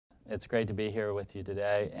It's great to be here with you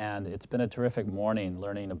today, and it's been a terrific morning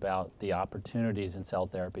learning about the opportunities in cell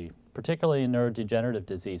therapy, particularly in neurodegenerative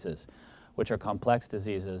diseases, which are complex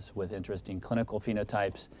diseases with interesting clinical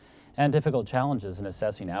phenotypes and difficult challenges in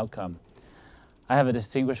assessing outcome. I have a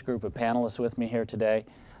distinguished group of panelists with me here today.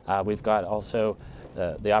 We've got also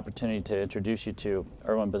the opportunity to introduce you to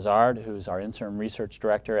Erwin Bazard, who's our interim research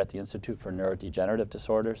director at the Institute for Neurodegenerative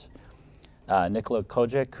Disorders. Nikola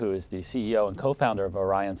Kojic, who is the CEO and co-founder of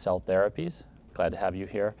Oryon Cell Therapies. Glad to have you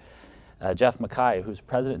here. Geoff, MacKay, who's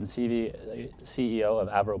president and CEO of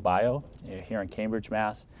AVROBIO here in Cambridge,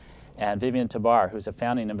 Mass. And Vivian Tabar, who's a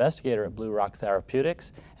founding investigator at Blue Rock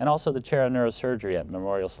Therapeutics and also the chair of neurosurgery at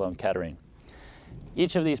Memorial Sloan Kettering.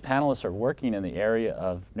 Each of these panelists are working in the area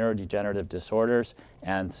of neurodegenerative disorders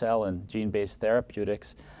and cell and gene-based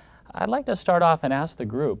therapeutics. I'd like to start off and ask the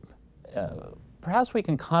group, perhaps we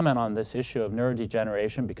can comment on this issue of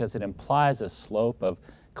neurodegeneration because it implies a slope of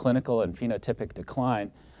clinical and phenotypic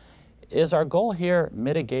decline. Is our goal here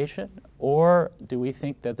mitigation, or do we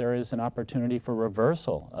think that there is an opportunity for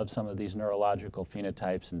reversal of some of these neurological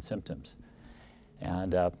phenotypes and symptoms?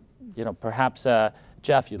 And perhaps,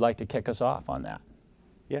 Geoff, you'd like to kick us off on that.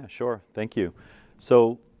 Yeah, sure. Thank you.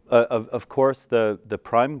 So, of course, the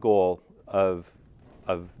prime goal of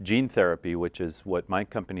gene therapy, which is what my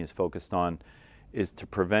company is focused on, is to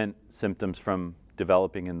prevent symptoms from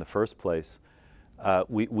developing in the first place.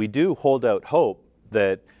 We do hold out hope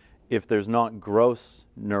that if there's not gross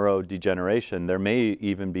neurodegeneration, there may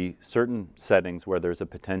even be certain settings where there's a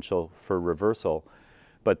potential for reversal.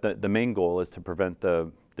 But the main goal is to prevent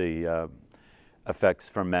the effects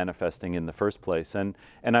from manifesting in the first place. And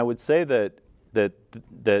I would say that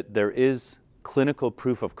there is clinical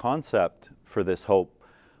proof of concept for this hope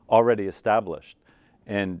already established.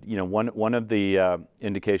 And one of the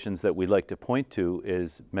indications that we'd like to point to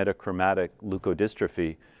is metachromatic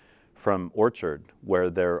leukodystrophy from Orchard, where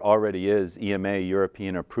there already is EMA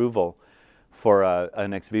European approval for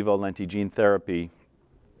an ex vivo lentigene therapy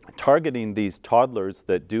targeting these toddlers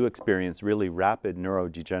that do experience really rapid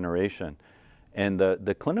neurodegeneration. And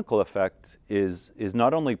the clinical effect is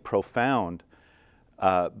not only profound,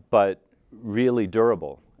 but really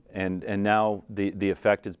durable. And now the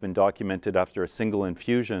effect has been documented after a single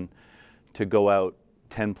infusion to go out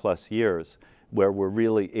 10 plus years, where we're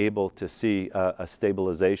really able to see a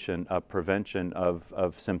stabilization, a prevention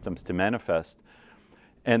of symptoms to manifest.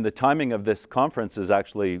 And the timing of this conference is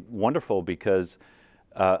actually wonderful because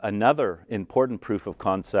another important proof of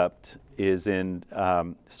concept is in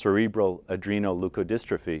cerebral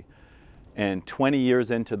adrenoleukodystrophy. And 20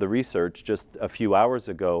 years into the research, just a few hours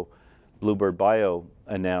ago, Bluebird Bio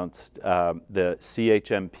announced the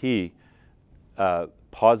CHMP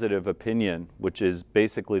positive opinion, which is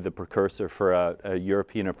basically the precursor for a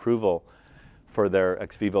European approval for their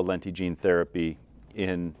ex vivo lentigene therapy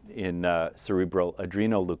in cerebral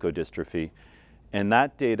adrenoleukodystrophy. And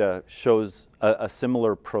that data shows a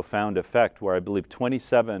similar profound effect where I believe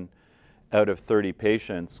 27 out of 30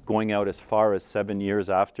 patients going out as far as 7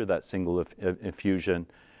 years after that single infusion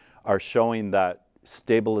are showing that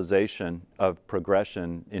stabilization of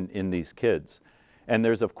progression in these kids. And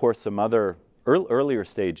there's, of course, some other earlier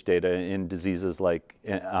stage data in diseases like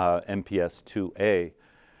MPS IIA.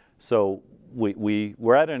 So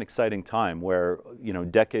we're at an exciting time where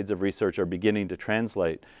decades of research are beginning to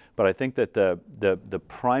translate. But I think that the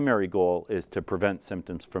primary goal is to prevent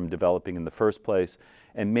symptoms from developing in the first place,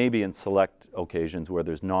 and maybe in select occasions where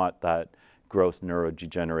there's not that gross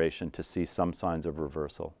neurodegeneration to see some signs of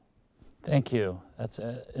reversal. Thank you. That's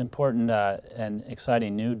important and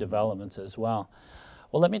exciting new developments as well.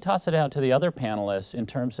 Well, let me toss it out to the other panelists in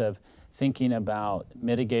terms of thinking about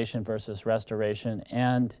mitigation versus restoration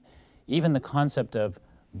and even the concept of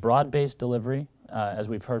broad-based delivery, as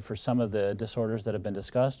we've heard for some of the disorders that have been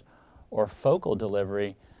discussed, or focal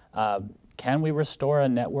delivery. Can we restore a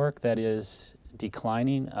network that is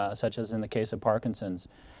declining, such as in the case of Parkinson's?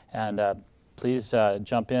 And please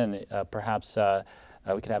jump in. Perhaps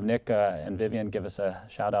we could have Nick and Vivian give us a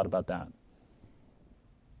shout out about that.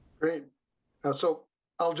 Great. So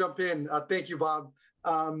I'll jump in. Thank you, Bob.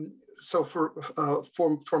 So from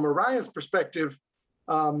Oryon's perspective,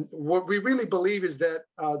 what we really believe is that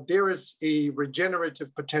there is a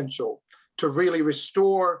regenerative potential to really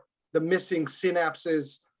restore the missing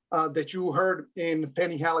synapses that you heard in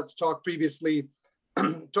Penny Hallett's talk previously,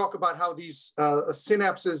 talk about how these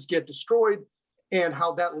synapses get destroyed and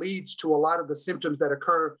how that leads to a lot of the symptoms that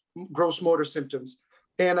occur, gross motor symptoms.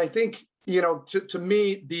 And I think, to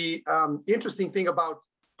me, the interesting thing about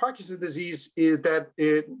Parkinson's disease is that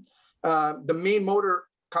the main motor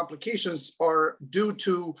complications are due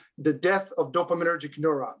to the death of dopaminergic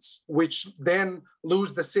neurons, which then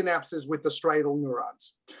lose the synapses with the striatal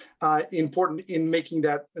neurons, important in making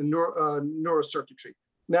that neurocircuitry.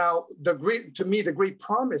 Now, to me, the great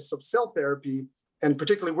promise of cell therapy, and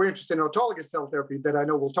particularly we're interested in autologous cell therapy that I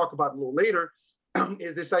know we'll talk about a little later,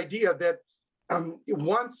 is this idea that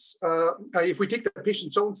if we take the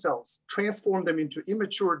patient's own cells, transform them into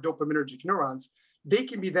immature dopaminergic neurons, they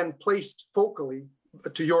can be then placed focally,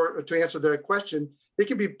 to answer the question, they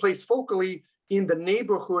can be placed focally in the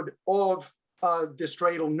neighborhood of the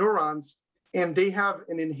striatal neurons, and they have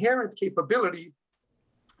an inherent capability,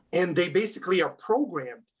 and they basically are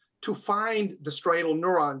programmed to find the striatal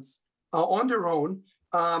neurons on their own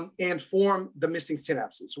and form the missing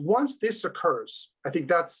synapses. Once this occurs, I think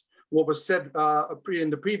that's what was said in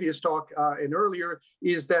the previous talk and earlier,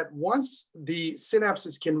 is that once the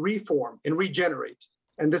synapses can reform and regenerate,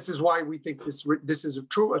 and this is why we think this is a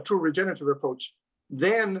true regenerative approach,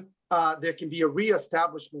 then there can be a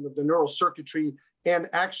reestablishment of the neural circuitry and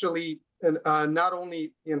actually not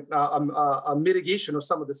only in a mitigation of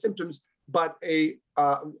some of the symptoms, but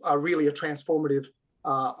really a transformative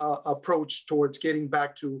approach towards getting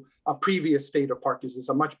back to a previous state of Parkinson's,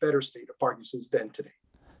 a much better state of Parkinson's than today.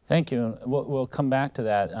 Thank you. We'll come back to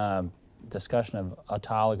that discussion of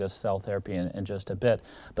autologous cell therapy in just a bit.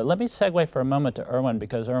 But let me segue for a moment to Erwin,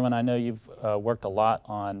 because Erwin, I know you've worked a lot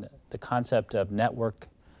on the concept of network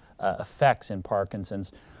effects in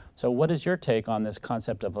Parkinson's. So what is your take on this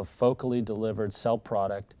concept of a focally delivered cell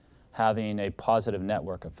product having a positive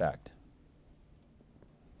network effect?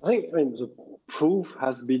 I think the proof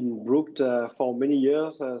has been brought for many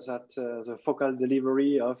years that the focal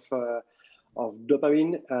delivery of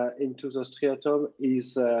dopamine into the striatum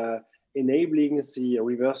is enabling the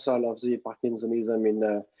reversal of the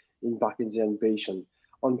Parkinsonism in Parkinson patients.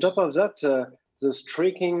 On top of that, the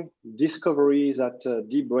striking discovery that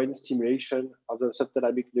deep brain stimulation of the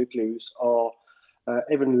subthalamic nucleus or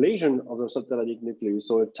even lesion of the subthalamic nucleus,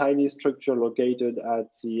 so a tiny structure located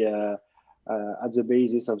at the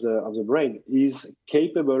basis of the brain, is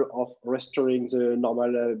capable of restoring the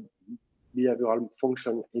normal behavioral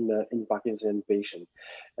function in Parkinson patients.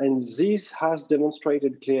 And this has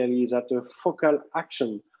demonstrated clearly that a focal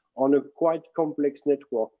action on a quite complex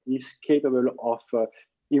network is capable of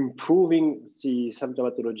improving the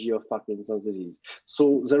symptomatology of Parkinson's disease.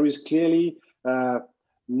 So there is clearly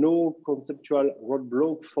no conceptual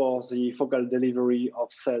roadblock for the focal delivery of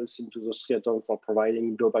cells into the striatum for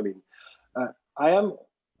providing dopamine. I am,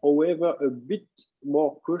 however, a bit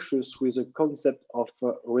more cautious with the concept of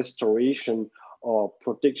restoration or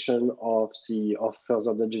protection of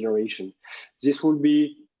further degeneration. This will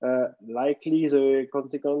be likely the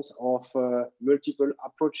consequence of multiple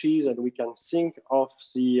approaches, and we can think of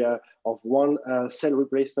one cell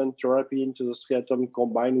replacement therapy into the striatum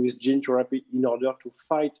combined with gene therapy in order to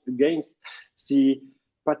fight against the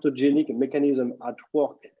pathogenic mechanism at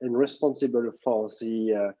work and responsible for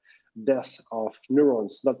the death of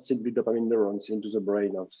neurons, not simply dopamine neurons, into the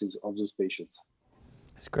brain of those patients.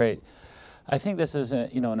 That's great. I think this is an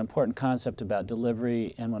important concept about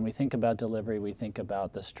delivery, and when we think about delivery, we think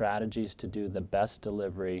about the strategies to do the best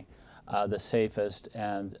delivery, the safest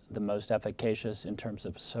and the most efficacious in terms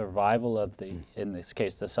of survival of in this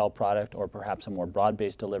case, the cell product, or perhaps a more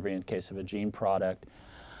broad-based delivery in case of a gene product.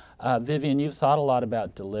 Vivian, you've thought a lot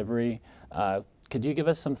about delivery. Could you give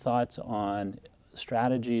us some thoughts on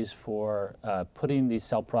strategies for putting these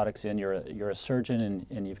cell products in? You're a surgeon,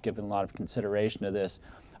 and you've given a lot of consideration to this.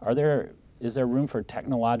 Is there room for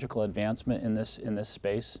technological advancement in this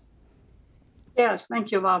space? Yes,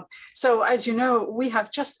 thank you, Bob. So as you know, we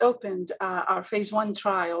have just opened our phase 1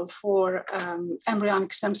 trial for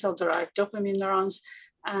embryonic stem cell derived dopamine neurons,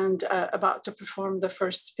 and about to perform the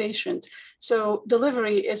first patient. So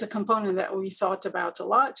delivery is a component that we thought about a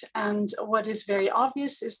lot. And what is very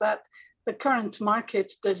obvious is that the current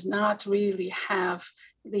market does not really have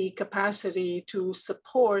the capacity to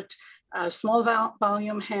support small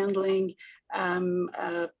volume handling,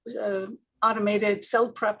 automated cell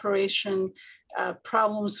preparation,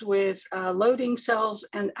 problems with loading cells,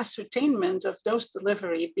 and ascertainment of dose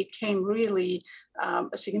delivery became really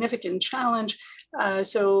a significant challenge,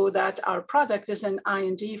 so that our product is an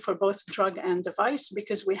IND for both drug and device,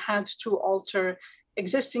 because we had to alter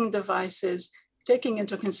existing devices, taking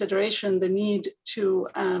into consideration the need to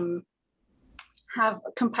have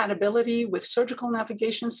compatibility with surgical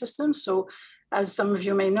navigation systems. So as some of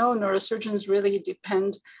you may know, neurosurgeons really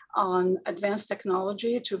depend on advanced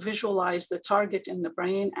technology to visualize the target in the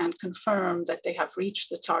brain and confirm that they have reached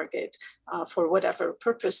the target for whatever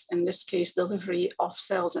purpose, in this case, delivery of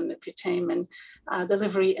cells in the putamen.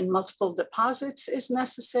 Delivery in multiple deposits is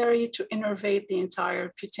necessary to innervate the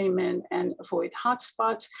entire putamen and avoid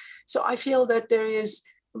hotspots. So I feel that there is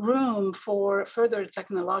room for further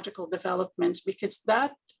technological developments, because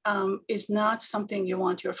that is not something you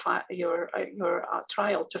want your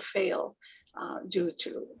trial to fail due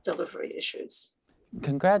to delivery issues.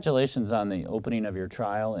 Congratulations on the opening of your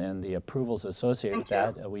trial and the approvals associated with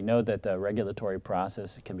that. We know that the regulatory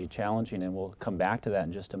process can be challenging, and we'll come back to that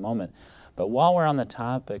in just a moment. But while we're on the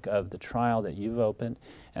topic of the trial that you've opened,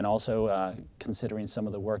 and also considering some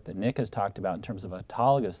of the work that Nick has talked about in terms of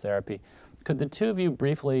autologous therapy, could the two of you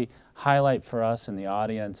briefly highlight for us in the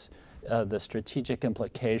audience the strategic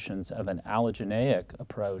implications of an allogeneic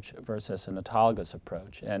approach versus an autologous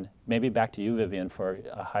approach? And maybe back to you, Vivian, for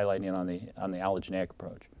highlighting on the allogeneic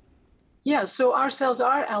approach. Yeah, so our cells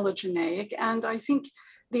are allogeneic, and I think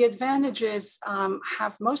the advantages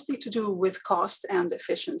have mostly to do with cost and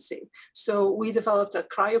efficiency. So we developed a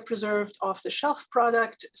cryopreserved off-the-shelf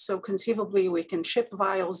product, so conceivably we can ship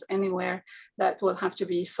vials anywhere that will have to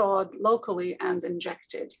be thawed locally and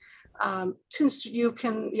injected. Since you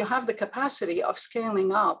have the capacity of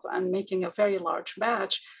scaling up and making a very large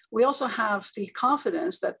batch, we also have the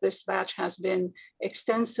confidence that this batch has been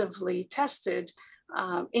extensively tested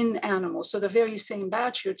in animals. So the very same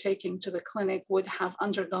batch you're taking to the clinic would have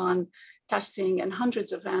undergone testing in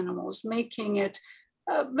hundreds of animals, making it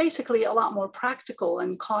basically a lot more practical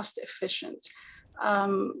and cost efficient.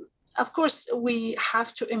 Of course, we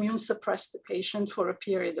have to immune suppress the patient for a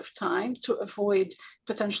period of time to avoid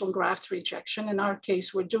potential graft rejection. In our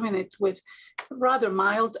case, we're doing it with rather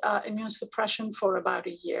mild immune suppression for about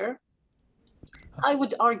a year. I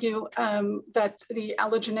would argue that the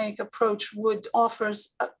allogeneic approach would offer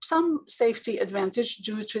some safety advantage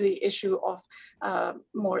due to the issue of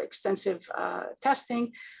more extensive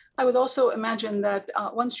testing. I would also imagine that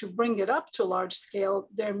once you bring it up to large scale,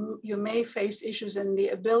 you may face issues in the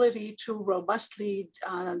ability to robustly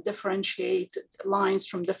differentiate lines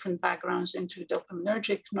from different backgrounds into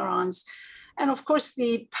dopaminergic neurons. And of course,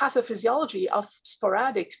 the pathophysiology of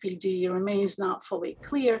sporadic PD remains not fully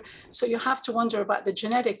clear. So you have to wonder about the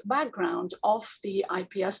genetic background of the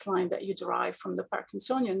IPS line that you derive from the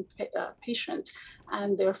Parkinsonian patient,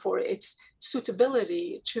 and therefore its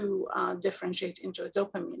suitability to differentiate into a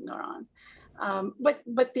dopamine neuron.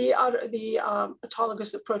 But the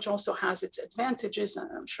autologous approach also has its advantages,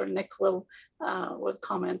 and I'm sure Nick will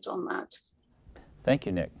comment on that. Thank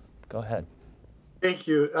you, Nick. Go ahead. Thank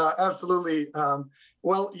you. Absolutely.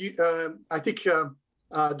 Well, I think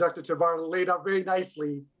Dr. Tabar laid out very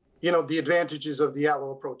nicely, the advantages of the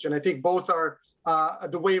allo approach, and I think both are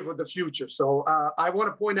the wave of the future. So I want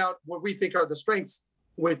to point out what we think are the strengths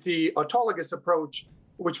with the autologous approach,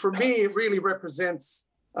 which for me really represents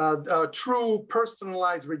a true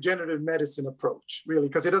personalized regenerative medicine approach, really,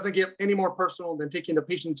 because it doesn't get any more personal than taking the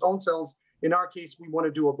patient's own cells. In our case, we want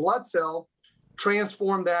to do a blood cell,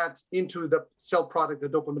 transform that into the cell product, the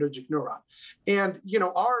dopaminergic neuron. And,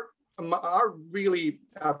 our really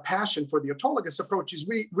passion for the autologous approach is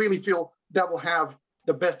we really feel that will have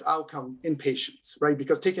the best outcome in patients, right?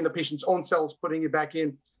 Because taking the patient's own cells, putting it back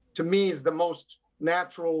in, to me is the most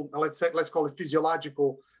natural, let's call it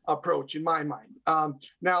physiological approach in my mind.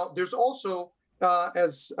 Now, there's also,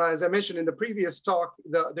 as I mentioned in the previous talk,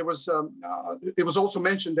 it was also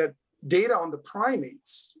mentioned that data on the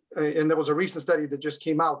primates, and there was a recent study that just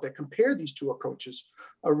came out that compared these two approaches,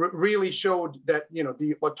 really showed that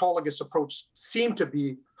the autologous approach seemed to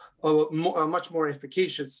be much more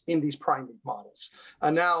efficacious in these primate models.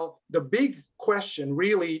 And now the big question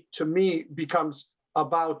really, to me, becomes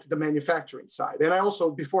about the manufacturing side. And I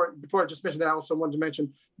also, before I just mentioned that, I also wanted to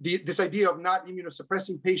mention this idea of not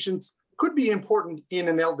immunosuppressing patients could be important in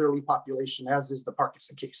an elderly population, as is the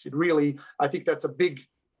Parkinson case. It really, I think that's a big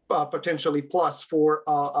potentially plus for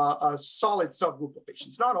a solid subgroup of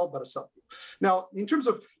patients, not all, but a subgroup. Now, in terms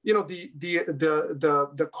of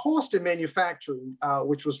the cost in manufacturing,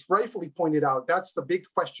 which was rightfully pointed out, that's the big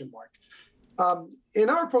question mark. In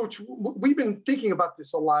our approach, we've been thinking about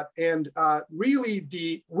this a lot, and really,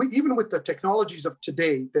 even with the technologies of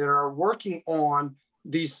today that are working on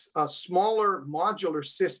these smaller modular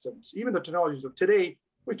systems, even the technologies of today,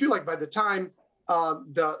 we feel like by the time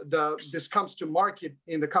this comes to market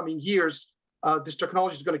in the coming years, this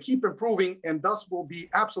technology is going to keep improving and thus will be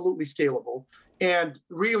absolutely scalable and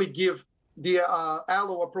really give the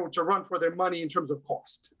allo approach a run for their money in terms of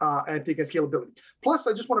cost, and I think, and scalability. Plus,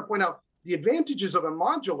 I just want to point out the advantages of a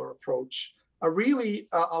modular approach really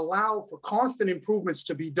allow for constant improvements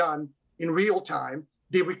to be done in real time.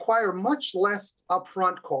 They require much less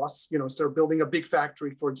upfront costs, instead of building a big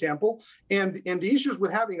factory, for example. And the issues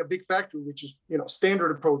with having a big factory, which is,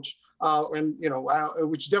 standard approach,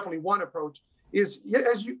 which is definitely one approach, is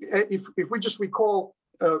if we just recall,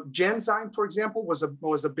 Genzyme, for example, was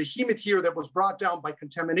a behemoth here that was brought down by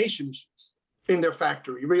contamination issues in their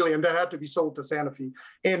factory, really, and that had to be sold to Sanofi.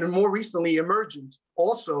 And more recently, Emergent,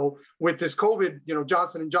 also with this COVID,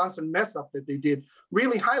 Johnson & Johnson mess up that they did,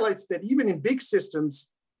 really highlights that even in big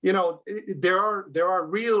systems, there are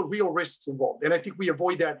real risks involved. And I think we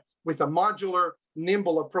avoid that with a modular,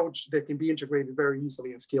 nimble approach that can be integrated very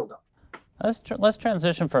easily and scaled up. Let's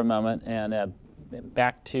transition for a moment and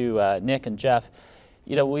back to Nick and Geoff.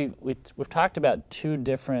 We've talked about two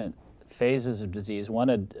different phases of disease. One,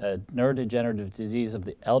 a neurodegenerative disease of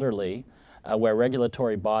the elderly, where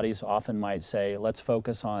regulatory bodies often might say, let's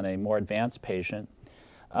focus on a more advanced patient.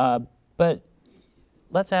 But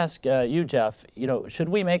let's ask you, Geoff, should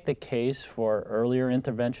we make the case for earlier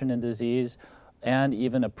intervention in disease and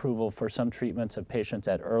even approval for some treatments of patients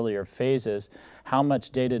at earlier phases? How much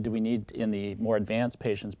data do we need in the more advanced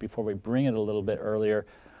patients before we bring it a little bit earlier?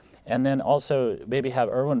 And then also maybe have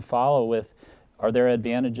Erwin follow with, are there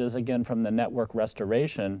advantages, again, from the network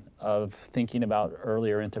restoration of thinking about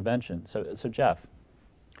earlier intervention? So Geoff.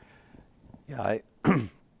 Yeah,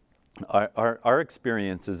 our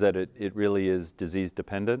experience is that it really is disease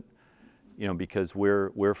dependent, because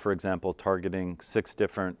we're, for example, targeting 6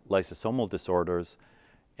 different lysosomal disorders,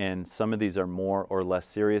 and some of these are more or less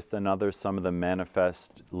serious than others. Some of them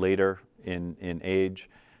manifest later in age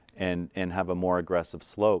and have a more aggressive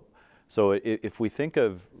slope. So if we think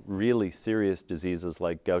of really serious diseases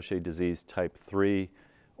like Gaucher disease type 3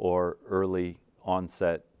 or early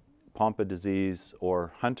onset Pompe disease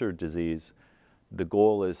or Hunter disease, the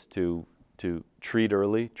goal is to treat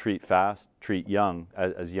early, treat fast, treat young,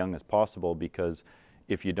 as young as possible, because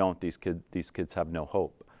if you don't, these kids have no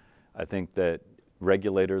hope. I think that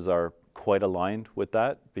regulators are quite aligned with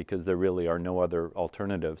that because there really are no other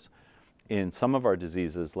alternatives. In some of our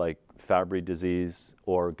diseases like Fabry disease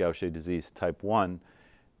or Gaucher disease type 1,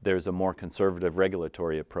 there's a more conservative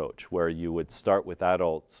regulatory approach where you would start with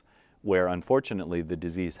adults where unfortunately the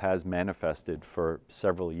disease has manifested for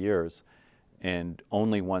several years, and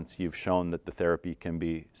only once you've shown that the therapy can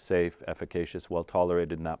be safe, efficacious, well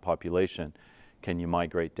tolerated in that population can you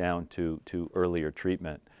migrate down to earlier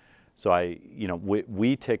treatment. So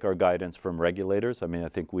we take our guidance from regulators. I mean, I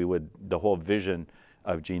think the whole vision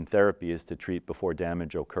of gene therapy is to treat before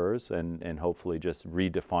damage occurs and hopefully just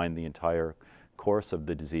redefine the entire course of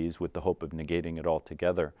the disease with the hope of negating it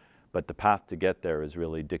altogether. But the path to get there is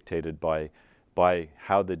really dictated by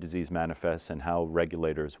how the disease manifests and how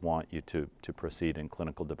regulators want you to proceed in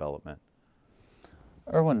clinical development.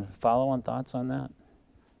 Erwin, follow-on thoughts on that?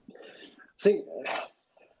 I think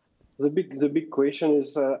the big question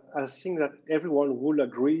is, I think that everyone will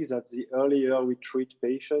agree that the earlier we treat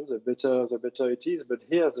patients, the better it is. But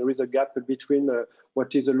here there is a gap between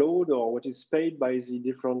what is allowed or what is paid by the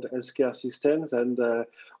different healthcare systems and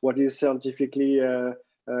what is scientifically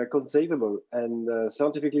conceivable. And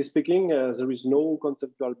scientifically speaking, there is no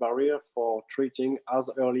conceptual barrier for treating as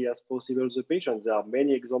early as possible the patient. There are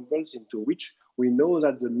many examples into which we know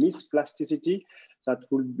that the misplasticity that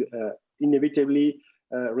will inevitably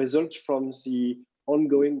result from the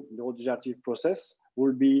ongoing neurodegenerative process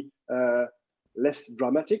will be less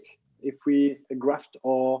dramatic if we graft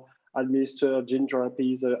or administer gene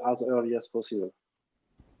therapies as early as possible.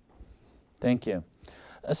 Thank you.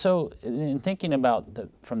 So in thinking about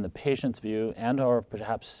from the patient's view and or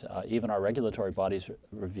perhaps even our regulatory body's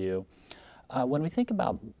review, when we think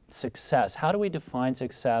about success, how do we define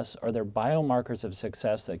success? Are there biomarkers of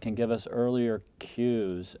success that can give us earlier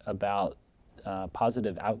cues about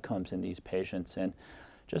positive outcomes in these patients? And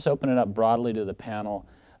just open it up broadly to the panel.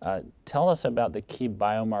 Tell us about the key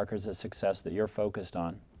biomarkers of success that you're focused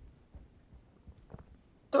on.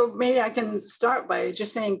 So maybe I can start by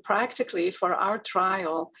just saying practically for our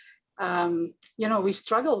trial, we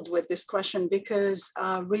struggled with this question because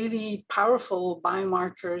really powerful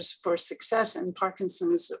biomarkers for success in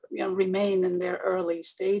Parkinson's remain in their early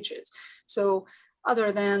stages. So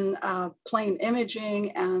other than plain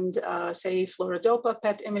imaging and say fluorodopa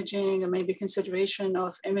PET imaging, and maybe consideration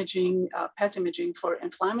of imaging, PET imaging for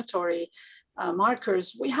inflammatory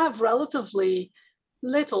markers, we have relatively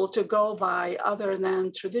little to go by other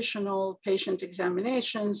than traditional patient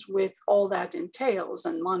examinations with all that entails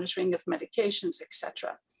and monitoring of medications,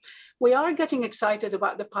 etc. We are getting excited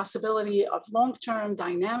about the possibility of long-term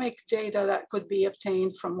dynamic data that could be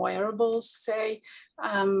obtained from wearables, say,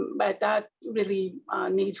 but that really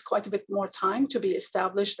needs quite a bit more time to be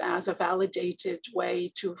established as a validated way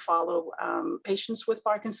to follow patients with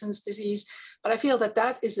Parkinson's disease. But I feel that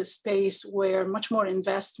that is a space where much more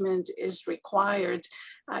investment is required.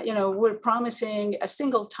 We're promising a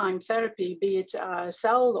single time therapy, be it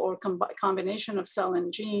cell or combination of cell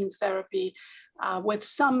and gene therapy, with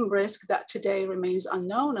some risk that today remains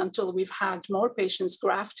unknown until we've had more patients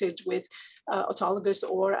grafted with autologous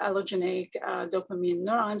or allogeneic dopamine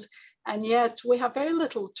neurons. And yet we have very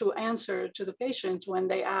little to answer to the patient when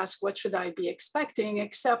they ask, what should I be expecting,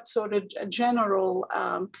 except sort of general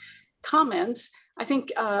comments. I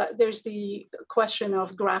think there's the question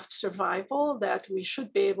of graft survival, that we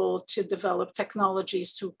should be able to develop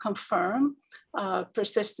technologies to confirm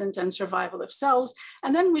persistence and survival of cells.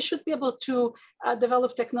 And then we should be able to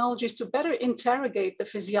develop technologies to better interrogate the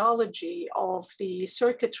physiology of the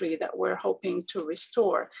circuitry that we're hoping to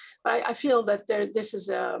restore. But I feel that this is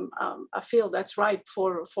a field that's ripe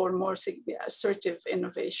for more assertive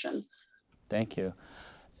innovation. Thank you.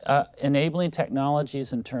 Enabling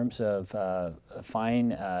technologies in terms of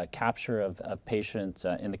fine capture of patients,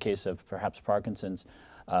 in the case of perhaps Parkinson's,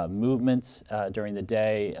 movements during the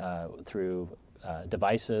day through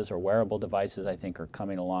devices or wearable devices, I think, are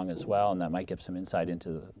coming along as well, and that might give some insight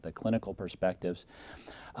into the clinical perspectives.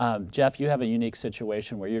 Geoff, you have a unique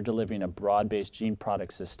situation where you're delivering a broad-based gene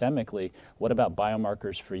product systemically. What about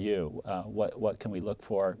biomarkers for you? What can we look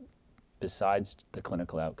for besides the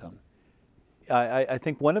clinical outcome? I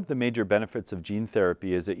think one of the major benefits of gene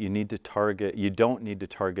therapy is that you don't need to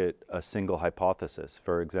target a single hypothesis.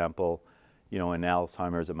 For example, in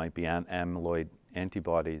Alzheimer's, it might be amyloid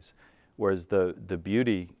antibodies. Whereas the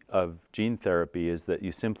beauty of gene therapy is that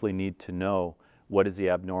you simply need to know what is the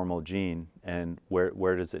abnormal gene and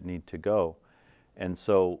where does it need to go. And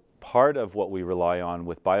so part of what we rely on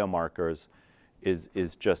with biomarkers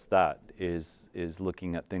is just that, is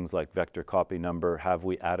looking at things like vector copy number. Have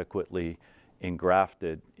we adequately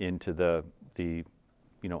engrafted into the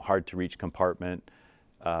hard to reach compartment,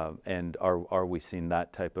 and are we seeing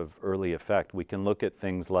that type of early effect? We can look at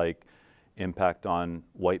things like impact on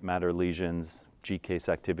white matter lesions, GCase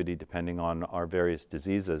activity, depending on our various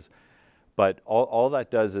diseases. But all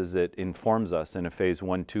that does is it informs us in a phase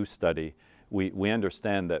 1/2 study. We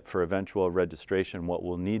understand that for eventual registration, what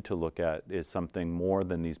we'll need to look at is something more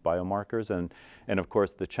than these biomarkers. And of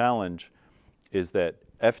course, the challenge is that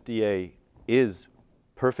FDA is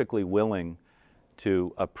perfectly willing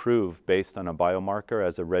to approve based on a biomarker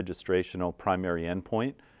as a registrational primary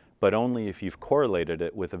endpoint, but only if you've correlated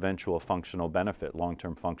it with eventual functional benefit,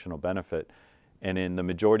 long-term functional benefit. And in the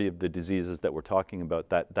majority of the diseases that we're talking about,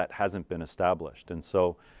 that hasn't been established. And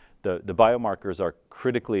so the biomarkers are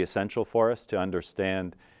critically essential for us to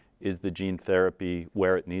understand, is the gene therapy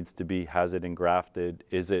where it needs to be? Has it engrafted?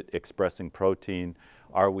 Is it expressing protein?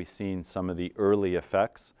 Are we seeing some of the early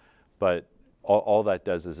effects? But all that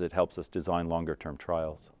does is it helps us design longer-term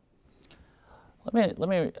trials. Let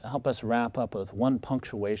me help us wrap up with one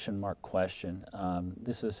punctuation mark question.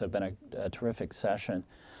 This has been a terrific session.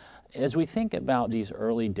 As we think about these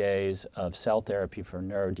early days of cell therapy for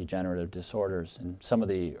neurodegenerative disorders and some of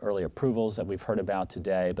the early approvals that we've heard about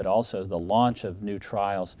today, but also the launch of new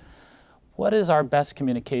trials, what is our best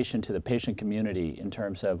communication to the patient community in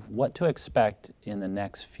terms of what to expect in the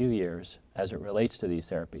next few years as it relates to these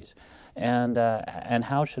therapies? And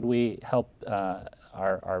how should we help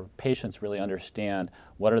our patients really understand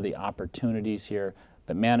what are the opportunities here,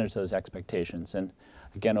 but manage those expectations? And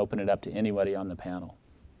again, open it up to anybody on the panel.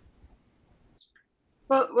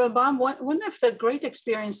 Well, Bob, one of the great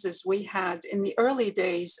experiences we had in the early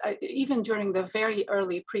days, even during the very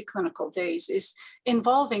early preclinical days, is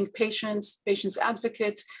involving patients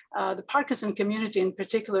advocates. The Parkinson community in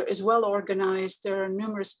particular is well organized. There are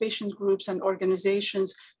numerous patient groups and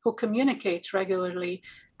organizations who communicate regularly.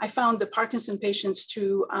 I found the Parkinson patients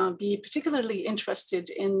to be particularly interested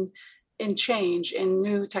in change, in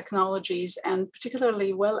new technologies, and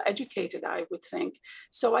particularly well educated, I would think.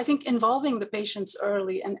 So I think involving the patients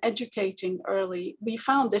early and educating early, we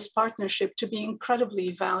found this partnership to be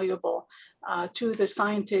incredibly valuable to the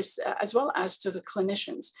scientists as well as to the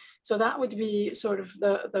clinicians. So that would be sort of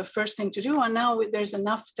the first thing to do. And now there's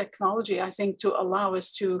enough technology, I think, to allow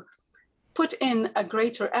us to put in a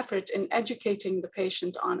greater effort in educating the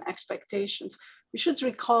patient on expectations. We should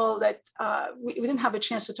recall that we didn't have a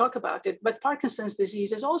chance to talk about it, but Parkinson's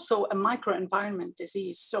disease is also a microenvironment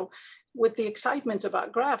disease. So with the excitement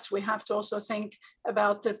about grafts, we have to also think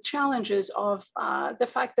about the challenges of the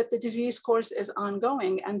fact that the disease course is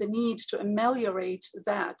ongoing and the need to ameliorate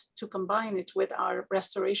that, to combine it with our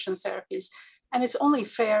restoration therapies And it's only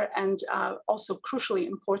fair and also crucially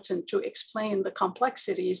important to explain the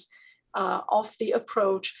complexities of the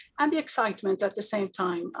approach and the excitement at the same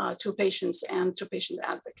time to patients and to patient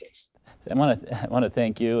advocates. I want to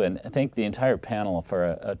thank you and thank the entire panel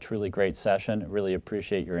for a truly great session. Really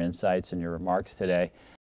appreciate your insights and your remarks today.